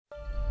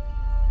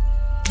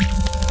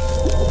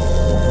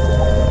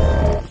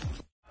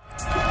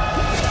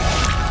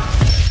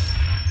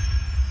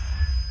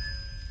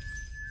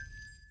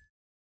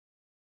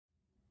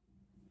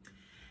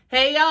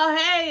Hey y'all,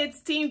 hey, it's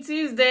Team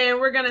Tuesday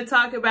and we're going to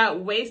talk about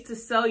ways to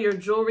sell your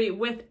jewelry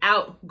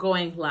without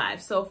going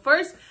live. So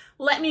first,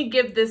 let me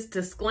give this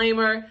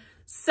disclaimer.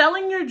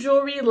 Selling your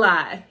jewelry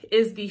live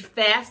is the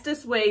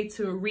fastest way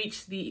to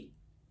reach the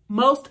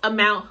most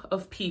amount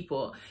of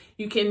people.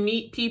 You can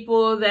meet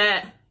people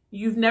that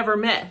you've never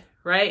met,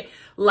 right?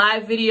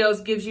 Live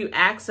videos gives you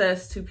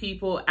access to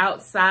people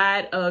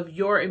outside of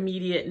your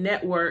immediate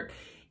network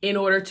in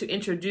order to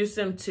introduce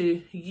them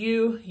to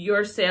you,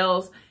 your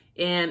sales,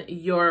 and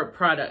your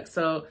product.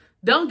 So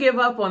don't give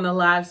up on the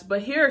lives,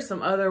 but here are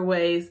some other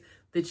ways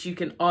that you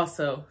can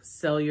also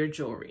sell your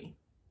jewelry.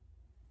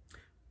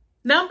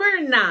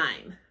 Number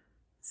 9,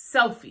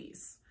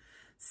 selfies.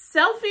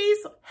 Selfies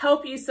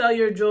help you sell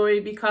your jewelry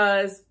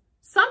because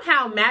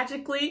somehow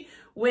magically,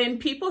 when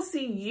people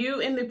see you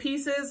in the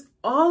pieces,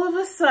 all of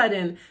a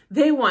sudden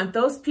they want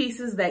those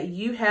pieces that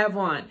you have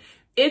on.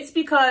 It's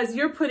because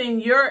you're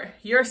putting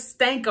your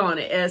stank on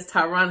it, as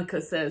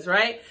Tyronica says,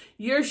 right?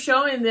 You're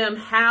showing them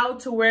how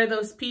to wear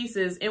those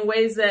pieces in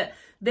ways that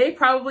they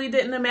probably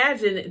didn't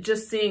imagine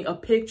just seeing a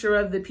picture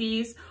of the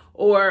piece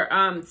or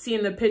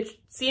seeing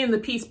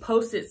the piece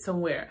posted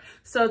somewhere.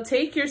 So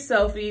take your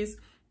selfies,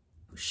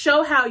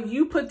 show how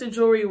you put the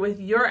jewelry with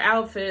your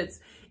outfits,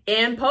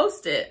 and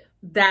post it.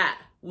 That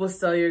will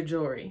sell your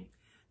jewelry.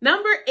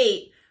 Number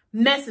 8,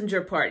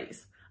 messenger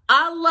parties.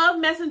 I love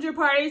messenger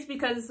parties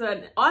because it's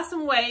an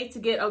awesome way to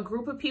get a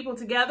group of people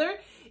together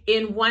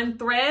in one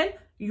thread.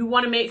 You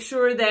want to make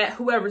sure that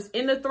whoever's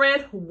in the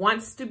thread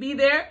wants to be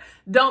there.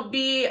 Don't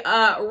be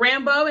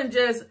Rambo and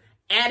just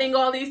adding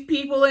all these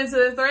people into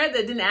the thread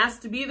that didn't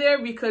ask to be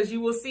there, because you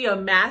will see a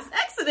mass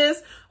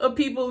exodus of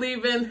people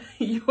leaving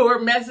your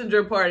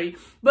messenger party.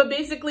 But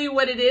basically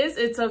what it is,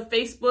 it's a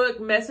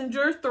Facebook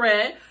messenger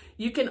thread.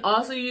 You can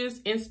also use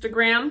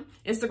Instagram.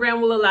 Instagram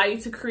will allow you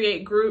to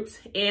create groups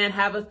and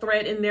have a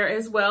thread in there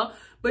as well.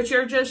 But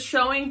you're just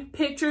showing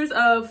pictures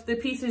of the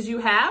pieces you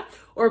have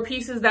or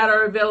pieces that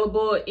are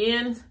available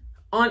in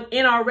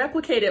our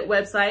replicated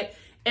website.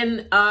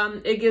 And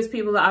it gives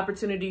people the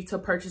opportunity to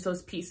purchase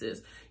those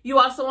pieces. You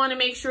also want to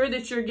make sure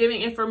that you're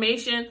giving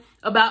information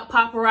about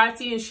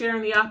paparazzi and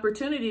sharing the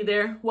opportunity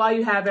there while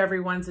you have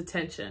everyone's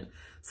attention.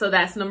 So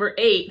that's number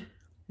 8,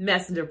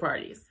 messenger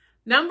parties.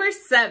 Number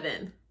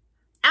 7,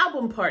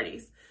 album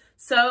parties.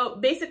 So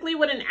basically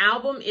what an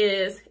album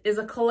is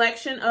a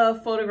collection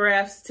of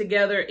photographs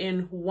together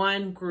in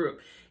one group.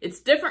 It's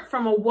different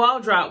from a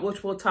wall drop,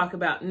 which we'll talk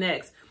about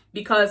next,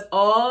 because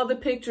all the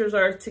pictures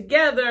are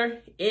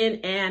together in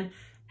an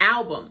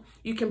album.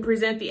 You can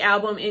present the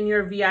album in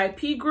your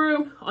VIP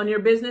group, on your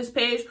business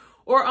page,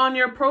 or on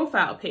your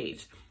profile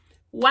page.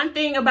 One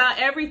thing about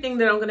everything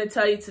that I'm going to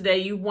tell you today,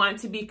 you want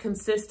to be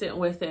consistent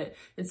with it.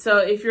 And so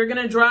if you're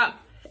going to drop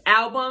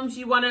albums,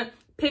 you want to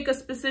pick a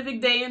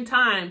specific day and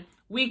time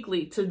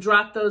weekly to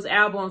drop those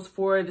albums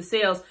for the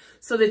sales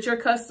so that your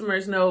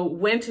customers know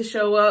when to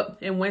show up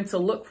and when to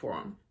look for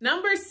them.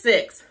 Number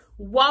 6,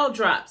 wall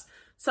drops.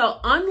 So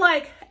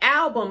unlike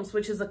albums,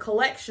 which is a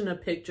collection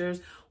of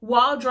pictures,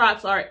 wall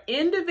drops are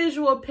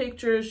individual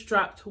pictures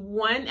dropped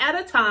one at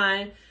a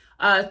time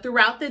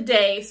throughout the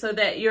day so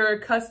that your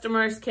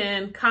customers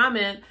can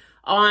comment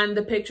on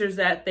the pictures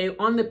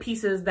on the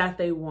pieces that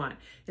they want.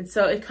 And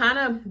so it kind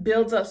of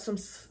builds up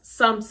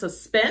some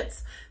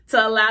suspense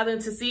to allow them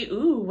to see,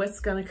 ooh, what's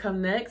gonna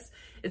come next.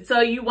 And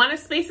so you want to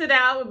space it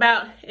out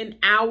about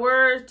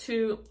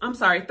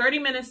 30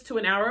 minutes to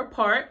an hour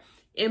apart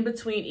in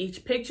between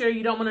each picture.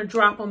 You don't want to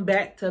drop them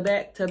back to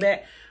back to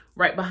back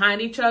right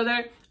behind each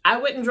other. I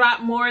wouldn't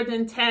drop more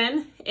than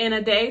 10 in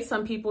a day.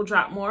 Some people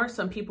drop more,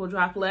 some people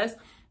drop less,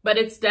 but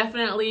it's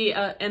definitely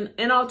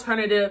an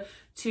alternative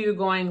to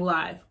going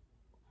live.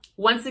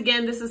 Once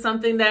again, this is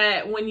something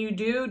that when you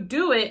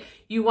do it,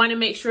 you want to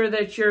make sure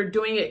that you're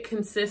doing it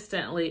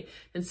consistently.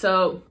 And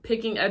so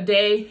picking a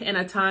day and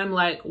a time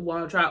like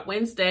Wall Drop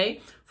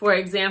Wednesday, for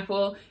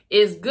example,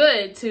 is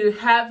good to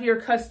have your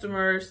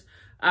customers,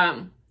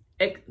 to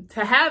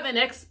have an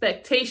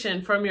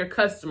expectation from your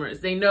customers.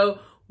 They know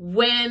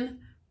when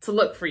to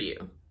look for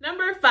you.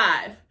 Number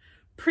 5,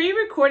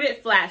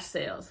 pre-recorded flash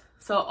sales.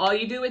 So all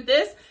you do with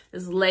this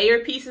is lay your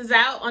pieces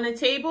out on a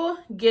table,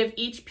 give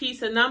each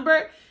piece a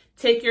number,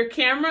 take your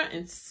camera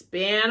and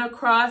span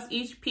across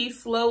each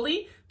piece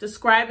slowly,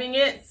 describing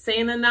it,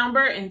 saying the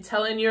number, and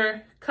telling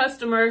your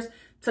customers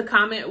to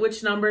comment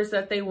which numbers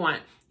that they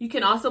want. You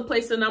can also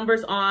place the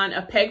numbers on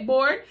a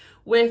pegboard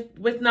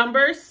with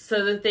numbers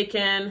so that they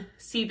can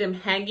see them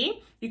hanging.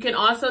 You can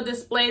also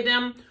display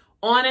them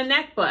on a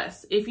neck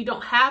bus. If you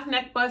don't have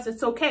neck bus,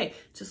 it's okay.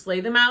 Just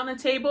lay them out on a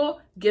table,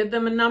 give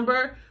them a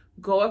number,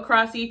 go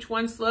across each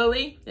one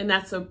slowly, and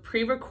that's a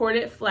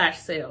pre-recorded flash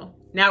sale.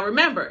 Now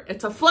remember,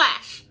 it's a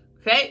flash.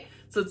 Okay,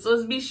 so it's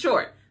supposed to be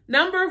short.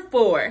 Number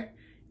 4,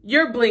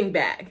 your bling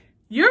bag.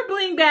 Your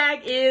bling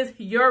bag is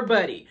your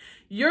buddy.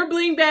 Your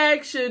bling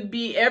bag should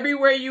be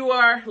everywhere you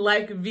are,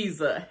 like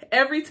Visa.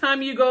 Every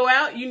time you go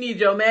out, you need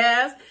your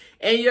mask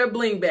and your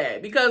bling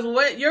bag, because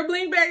what your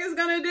bling bag is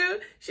gonna do,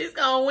 she's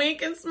gonna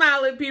wink and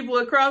smile at people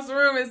across the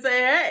room and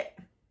say, hey,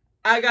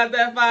 I got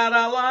that $5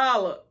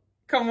 holla.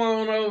 come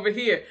on over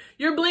here.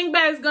 Your bling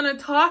bag is going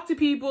to talk to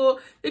people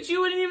that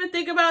you wouldn't even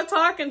think about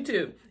talking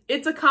to.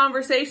 It's a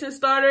conversation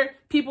starter.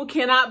 People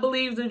cannot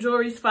believe the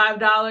jewelry's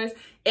 $5,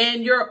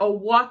 and you're a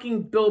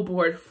walking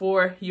billboard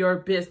for your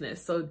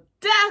business. So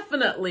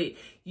definitely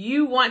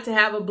you want to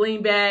have a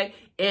bling bag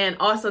and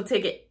also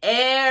take it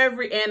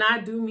and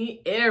I do mean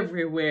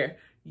everywhere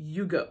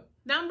you go.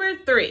 Number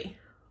 3,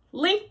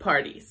 link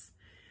parties.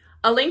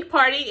 A link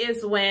party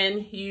is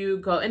when you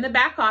go in the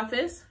back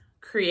office,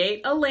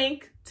 create a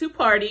link to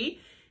party,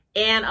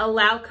 and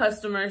allow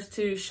customers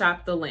to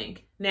shop the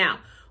link. Now,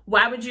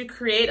 why would you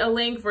create a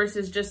link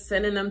versus just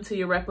sending them to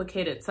your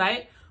replicated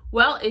site?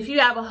 Well, if you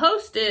have a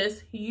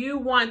hostess, you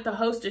want the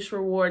hostess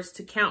rewards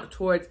to count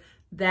towards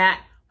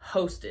that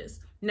hostess.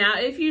 Now,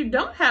 if you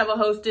don't have a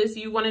hostess,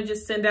 you want to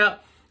just send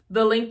out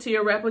the link to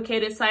your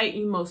replicated site,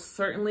 you most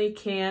certainly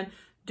can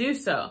do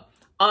so.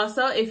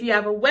 Also, if you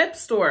have a web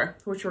store,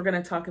 which we're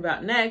going to talk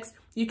about next,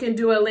 you can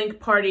do a link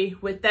party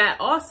with that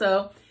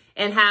also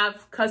and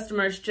have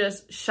customers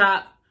just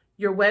shop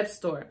your web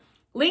store.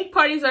 Link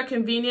parties are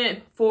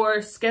convenient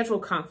for schedule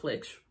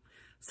conflicts.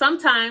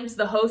 Sometimes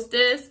the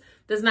hostess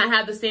does not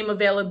have the same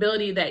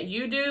availability that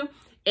you do,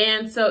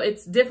 and so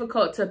it's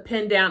difficult to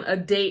pin down a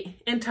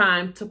date and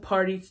time to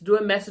party, to do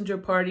a messenger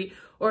party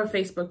or a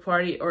Facebook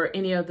party or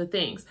any of the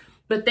things.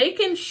 But they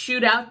can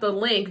shoot out the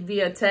link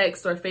via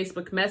text or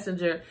Facebook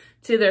Messenger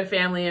to their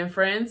family and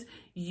friends.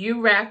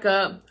 You rack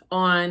up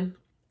on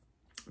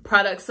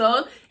products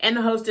sold, and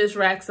the hostess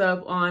racks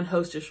up on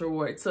hostess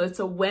rewards. So it's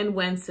a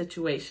win-win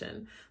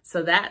situation.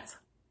 So that's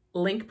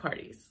link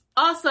parties.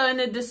 Also in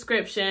the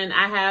description,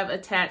 I have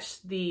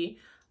attached the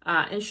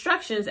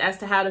instructions as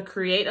to how to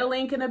create a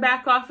link in the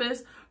back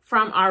office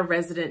from our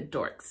resident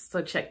dorks.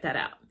 So check that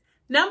out.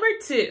 Number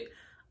 2,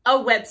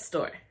 a web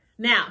store.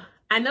 Now,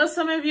 I know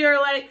some of you are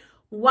like,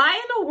 why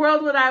in the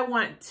world would I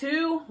want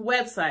 2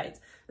 websites?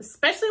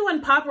 Especially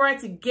when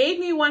Paparazzi gave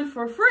me one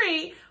for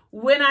free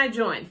when I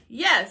joined.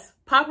 Yes,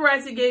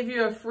 Paparazzi gave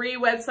you a free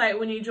website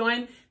when you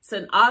join. It's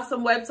an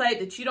awesome website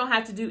that you don't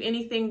have to do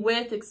anything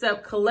with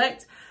except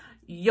collect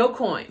your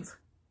coins.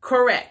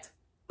 Correct.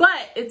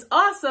 But it's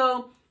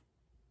also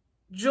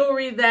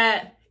jewelry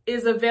that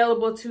is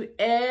available to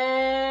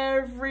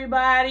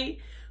everybody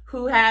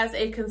who has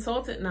a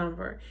consultant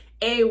number.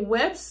 A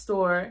web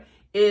store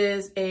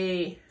is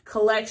a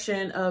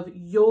collection of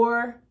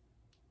your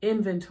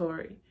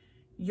inventory,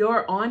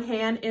 your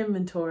on-hand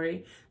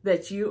inventory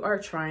that you are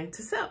trying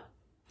to sell.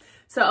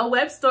 So a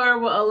web store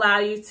will allow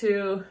you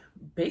to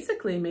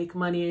basically make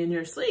money in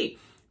your sleep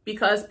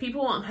because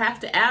people won't have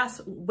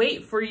to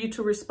wait for you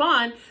to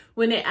respond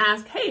when they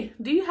ask, hey,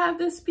 do you have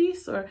this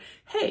piece? Or,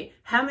 hey,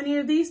 how many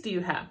of these do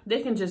you have?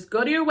 They can just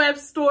go to your web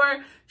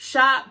store,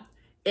 shop,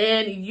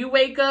 and you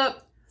wake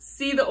up,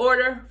 see the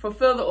order,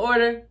 fulfill the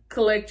order,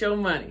 collect your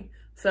money.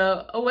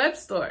 So a web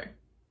store,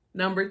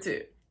 number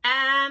 2.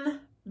 And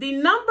the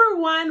number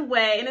 1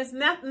 way, and it's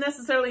not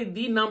necessarily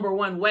the number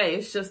 1 way,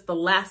 it's just the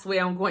last way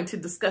I'm going to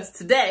discuss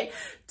today,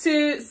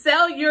 to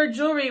sell your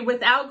jewelry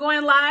without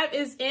going live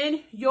is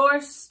in your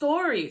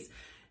stories.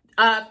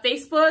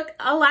 Facebook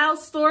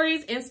allows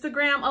stories,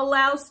 Instagram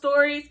allows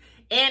stories,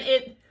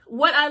 and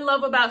what I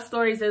love about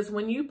stories is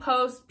when you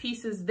post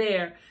pieces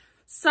there,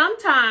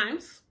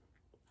 sometimes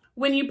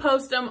when you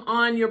post them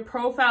on your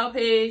profile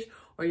page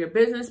or your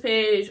business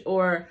page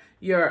or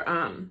your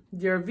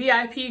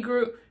VIP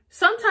group,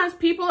 sometimes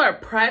people are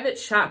private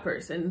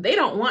shoppers and they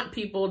don't want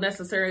people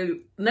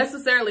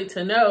necessarily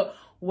to know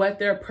what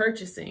they're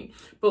purchasing.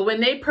 But when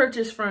they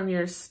purchase from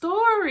your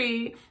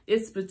story,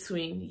 it's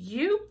between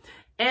you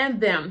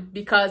and them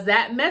because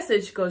that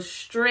message goes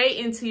straight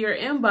into your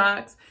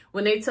inbox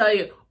when they tell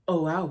you,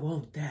 oh, I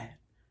want that.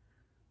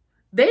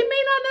 They may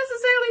not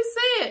necessarily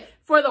say it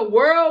for the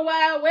World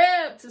Wide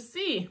Web to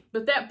see,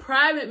 but that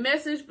private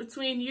message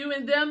between you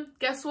and them,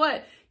 guess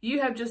what?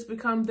 You have just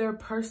become their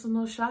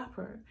personal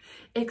shopper.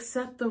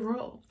 Accept the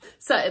role.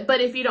 So,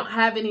 but if you don't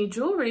have any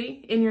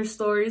jewelry in your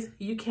stories,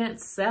 you can't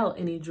sell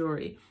any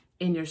jewelry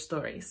in your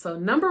story. So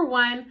number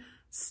 1,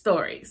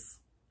 stories.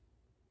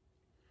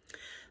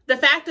 The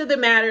fact of the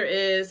matter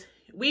is,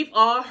 we've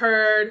all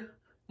heard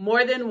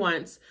more than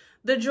once,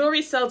 the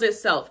jewelry sells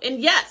itself. And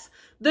yes,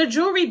 the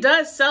jewelry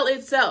does sell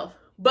itself.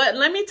 But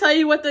let me tell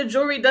you what the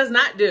jewelry does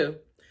not do.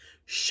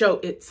 Show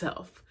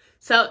itself.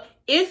 So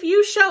if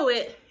you show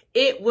it,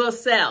 it will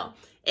sell.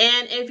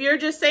 And if you're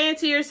just saying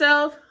to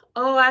yourself,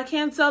 oh, I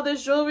can't sell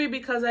this jewelry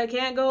because I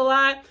can't go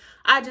live,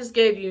 I just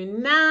gave you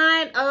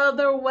 9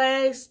 other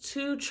ways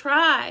to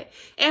try.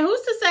 And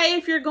who's to say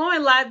if you're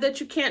going live that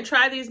you can't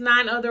try these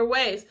 9 other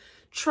ways?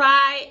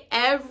 Try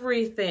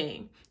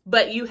everything,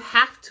 but you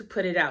have to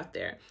put it out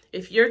there.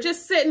 If you're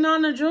just sitting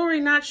on the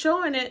jewelry, not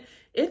showing it,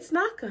 it's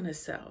not going to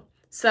sell.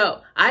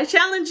 So I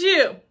challenge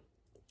you,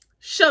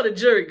 show the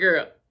jewelry,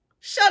 girl.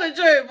 Show the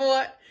jewelry,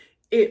 boy.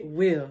 It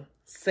will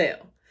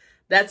sell.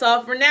 That's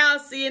all for now.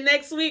 See you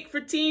next week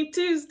for Team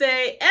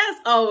Tuesday. As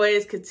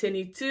always,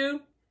 continue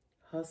to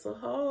hustle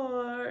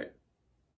hard.